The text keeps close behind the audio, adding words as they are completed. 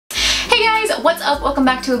what's up? Welcome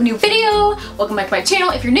back to a new video. Welcome back to my channel.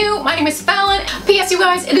 If you're new, my name is Fallon. P.S. you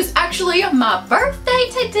guys, it is actually my birthday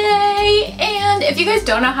today. And if you guys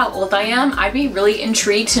don't know how old I am, I'd be really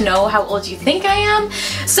intrigued to know how old you think I am.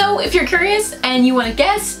 So if you're curious and you want to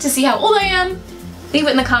guess to see how old I am, leave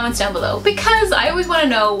it in the comments down below, because I always want to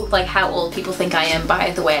know like how old people think I am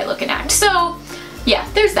by the way I look and act. So yeah,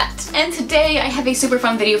 there's that. And today I have a super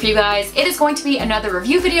fun video for you guys. It is going to be another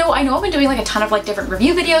review video. I know I've been doing like a ton of like different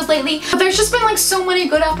review videos lately, but there's just been like so many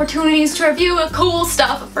good opportunities to review cool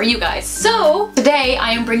stuff for you guys. So today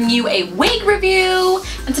I am bringing you a wig review,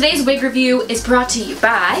 and today's wig review is brought to you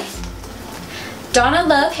by Dona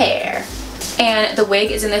Love Hair. And the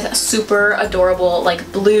wig is in this super adorable like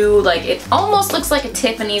blue, like it almost looks like a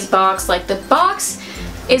Tiffany's box. Like the box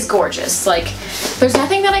is gorgeous. Like there's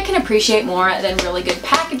nothing that I can appreciate more than really good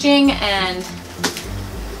packaging, and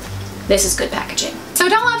this is good packaging. So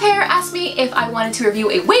Dona Love Hair asked me if I wanted to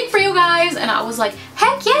review a wig for you guys, and I was like,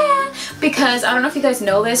 heck yeah! Because I don't know if you guys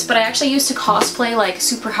know this, but I actually used to cosplay like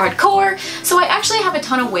super hardcore, so I actually have a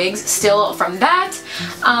ton of wigs still from that.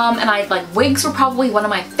 And wigs were probably one of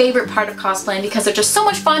my favorite part of cosplaying because they're just so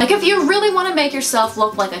much fun. Like if you really want to make yourself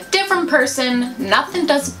look like a different person, nothing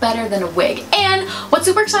does it better than a wig. And what's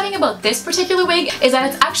super exciting about this particular wig is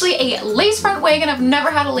that it's actually a lace front wig, and I've never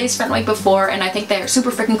had a lace front wig before, and I think they're super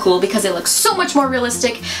freaking cool because they look so much more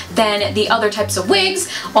realistic than the other types of wigs.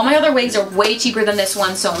 All my other wigs are way cheaper than this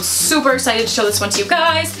one, so I'm super excited to show this one to you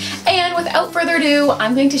guys. And without further ado,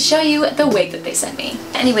 I'm going to show you the wig that they sent me.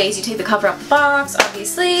 Anyways, you take the cover off the box,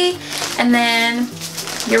 obviously, and then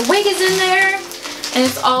your wig is in there,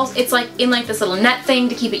 and it's like in like this little net thing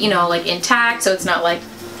to keep it, you know, like intact, so it's not like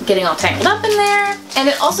getting all tangled up in there. And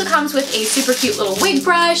it also comes with a super cute little wig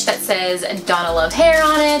brush that says Dona Love Hair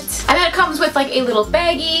on it. And then it comes with like a little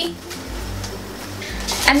baggie.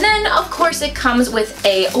 And then, of course, it comes with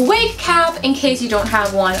a wig cap in case you don't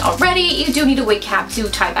have one already. You do need a wig cap to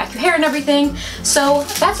tie back your hair and everything. So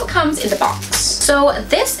that's what comes in the box. So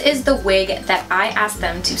this is the wig that I asked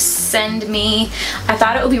them to send me. I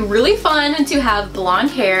thought it would be really fun to have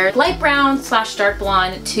blonde hair, light brown / dark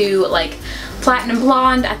blonde to like platinum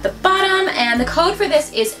blonde at the bottom, and the code for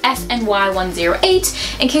this is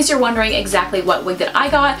SNY108 in case you're wondering exactly what wig that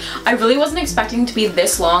I got. I really wasn't expecting it to be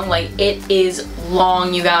this long. Like it is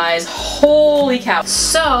long, you guys. Holy cow.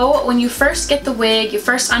 So when you first get the wig, you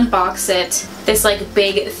first unbox it, this like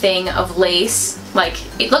big thing of lace. Like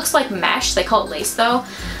it looks like mesh, they call it lace though.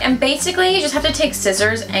 And basically you just have to take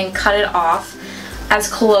scissors and cut it off as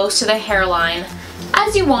close to the hairline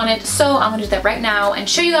as you want it. So I'm gonna do that right now and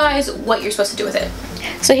show you guys what you're supposed to do with it.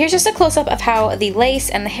 So here's just a close-up of how the lace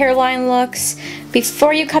and the hairline looks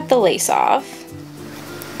before you cut the lace off.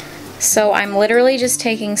 So I'm literally just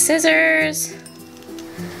taking scissors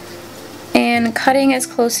and cutting as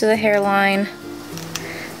close to the hairline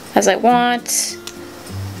as I want.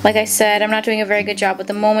 Like I said, I'm not doing a very good job at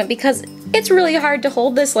the moment because it's really hard to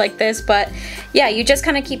hold this like this, but yeah, you just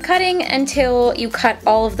kind of keep cutting until you cut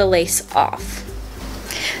all of the lace off.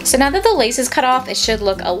 So now that the lace is cut off, it should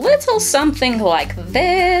look a little something like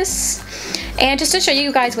this. And just to show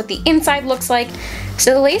you guys what the inside looks like,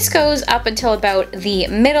 so the lace goes up until about the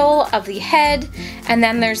middle of the head, and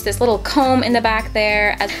then there's this little comb in the back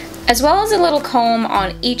there, as well as a little comb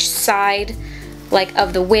on each side like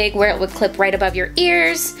of the wig where it would clip right above your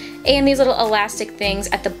ears, and these little elastic things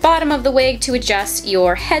at the bottom of the wig to adjust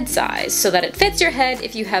your head size so that it fits your head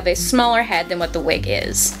if you have a smaller head than what the wig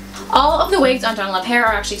is. All of the wigs on Dona Love Hair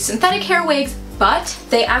are actually synthetic hair wigs, but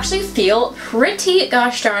they actually feel pretty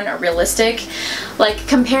gosh darn realistic. Like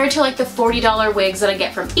compared to like the $40 wigs that I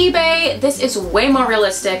get from eBay, this is way more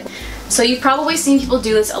realistic. So you've probably seen people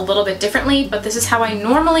do this a little bit differently, but this is how I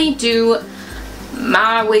normally do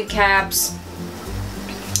my wig caps.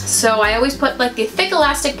 So I always put like the thick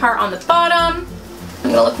elastic part on the bottom.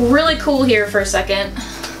 I'm gonna look really cool here for a second.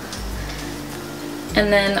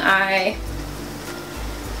 And then I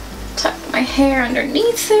tuck my hair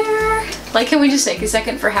underneath there. Like, can we just take a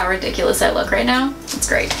second for how ridiculous I look right now? It's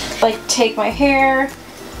great. Like, take my hair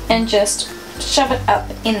and just shove it up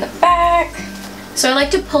in the back. So I like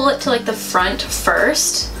to pull it to like the front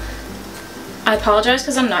first. I apologize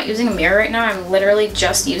because I'm not using a mirror right now. I'm literally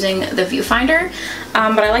just using the viewfinder.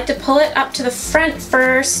 But I like to pull it up to the front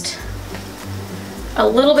first, a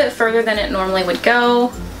little bit further than it normally would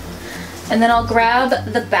go. And then I'll grab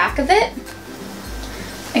the back of it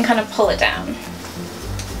and kind of pull it down.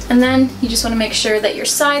 And then you just want to make sure that your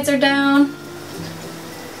sides are down.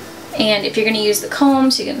 And if you're going to use the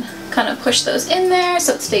combs, you can kind of push those in there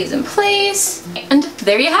so it stays in place. And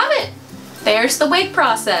there you have it. There's the wig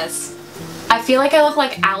process. I feel like I look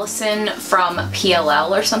like Allison from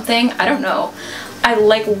PLL or something. I don't know. I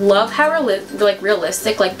like love how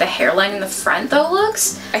realistic like the hairline in the front though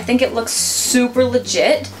looks. I think it looks super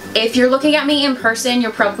legit. If you're looking at me in person,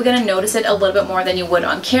 you're probably gonna notice it a little bit more than you would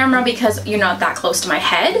on camera because you're not that close to my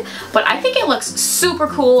head. But I think it looks super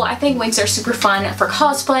cool. I think wigs are super fun for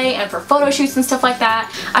cosplay and for photo shoots and stuff like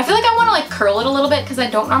that. I feel like I wanna like curl it a little bit because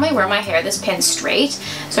I don't normally wear my hair this pin straight.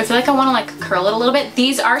 So I feel like I wanna like curl it a little bit.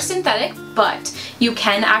 These are synthetic, but you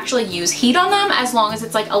can actually use heat on them as long as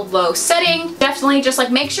it's like a low setting. Definitely just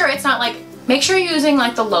like make sure it's not like, make sure you're using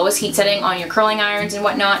like the lowest heat setting on your curling irons and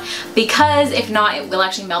whatnot, because if not it will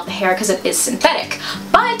actually melt the hair because it is synthetic.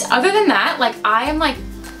 But other than that, like I am like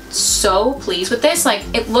so pleased with this. Like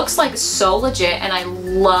it looks like so legit and I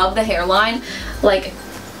love the hairline. Like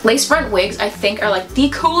lace front wigs I think are like the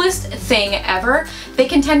coolest thing ever. They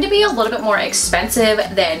can tend to be a little bit more expensive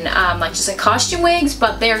than like just like costume wigs,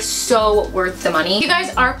 but they're so worth the money. If you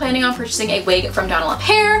guys are planning on purchasing a wig from Dona Love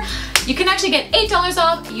Hair, you can actually get $8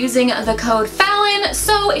 off using the code FALLON.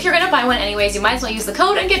 So if you're gonna buy one anyways, you might as well use the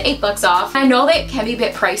code and get $8 off. I know they can be a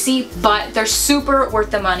bit pricey, but they're super worth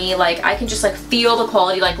the money. Like I can just like feel the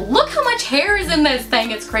quality. Like look how much hair is in this thing,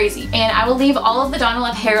 it's crazy. And I will leave all of the Dona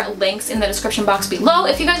Love Hair links in the description box below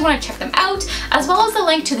if you guys want to check them out, as well as the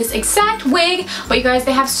link to this exact wig. But you guys,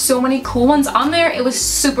 they have so many cool ones on there. It was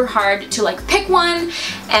super hard to like pick one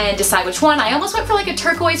and decide which one. I almost went for like a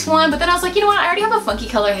turquoise one, but then I was like, you know what, I already have a funky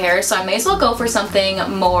color hair, so I may as well go for something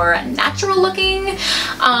more natural looking.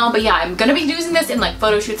 But yeah, I'm gonna be using this in like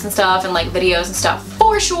photo shoots and stuff and like videos and stuff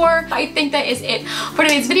for sure. I think that is it for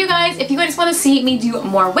today's video, guys. If you guys want to see me do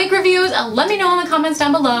more wig reviews, let me know in the comments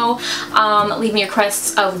down below. Leave me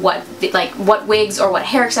requests of what wigs or what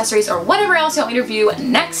hair accessories or whatever else you want me to review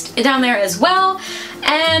next down there as well.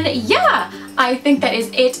 And yeah, I think that is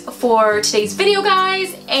it for today's video,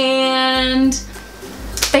 guys. And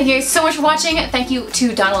thank you guys so much for watching. Thank you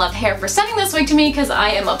to Dona Love Hair for sending this wig to me because I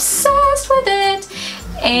am obsessed with it.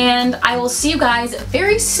 And I will see you guys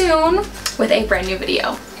very soon with a brand new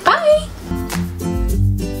video. Bye!